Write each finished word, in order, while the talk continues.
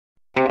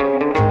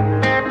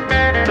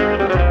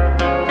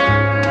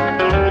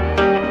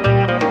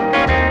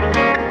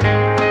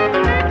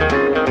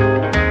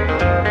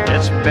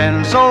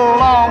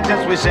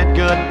we said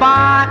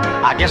goodbye.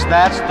 I guess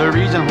that's the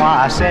reason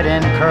why I sit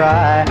and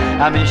cry.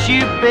 I miss you,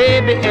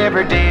 baby,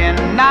 every day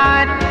and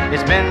night.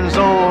 It's been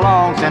so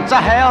long since I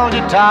held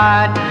you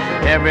tight.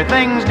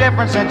 Everything's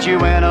different since you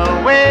went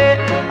away.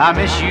 I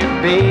miss you,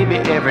 baby,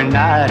 every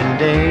night and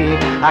day.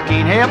 I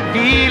can't help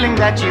feeling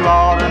that you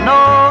ought to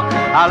know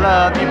I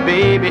love you,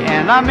 baby,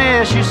 and I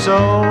miss you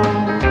so.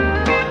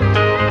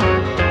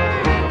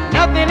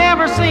 Nothing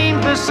ever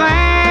seems the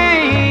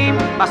same.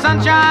 My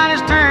sunshine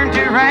has turned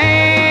to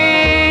rain.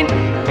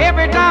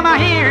 Every time I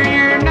hear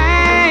your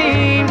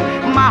name,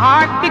 my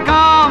heart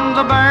becomes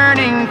a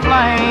burning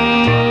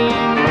flame.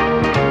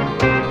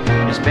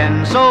 It's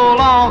been so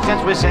long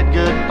since we said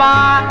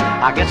goodbye.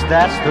 I guess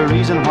that's the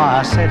reason why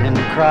I sit and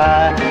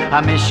cry.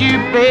 I miss you,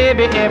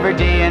 baby, every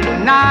day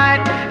and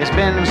night. It's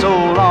been so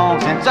long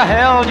since I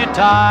held you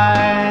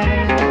tight.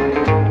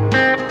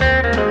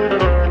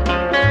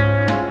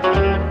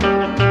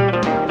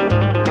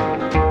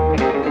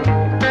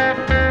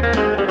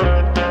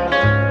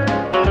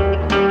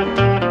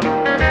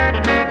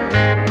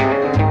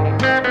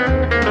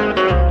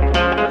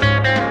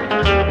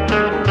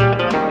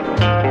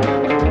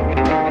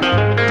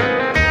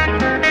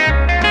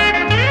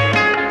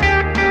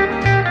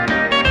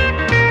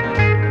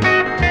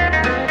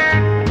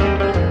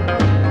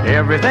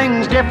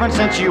 Everything's different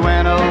since you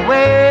went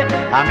away.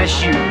 I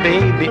miss you,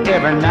 baby,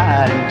 every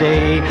night and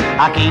day.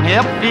 I can't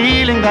help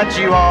feeling that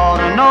you ought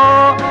to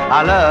know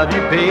I love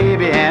you,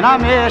 baby, and I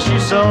miss you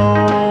so.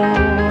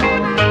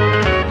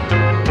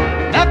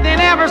 Nothing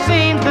ever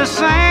seems the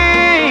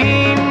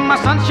same. My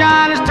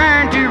sunshine has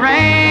turned to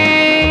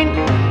rain.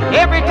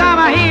 Every time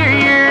I hear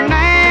your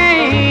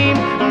name,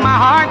 my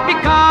heart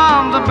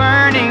becomes a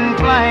burning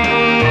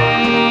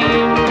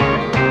flame.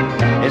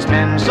 It's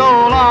been so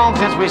long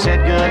since we said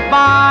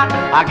goodbye.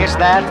 I guess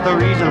that's the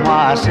reason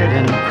why I sit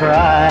and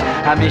cry.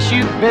 I miss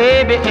you,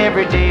 baby,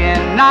 every day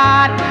and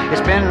night.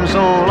 It's been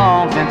so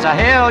long since I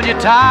held you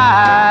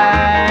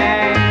tight.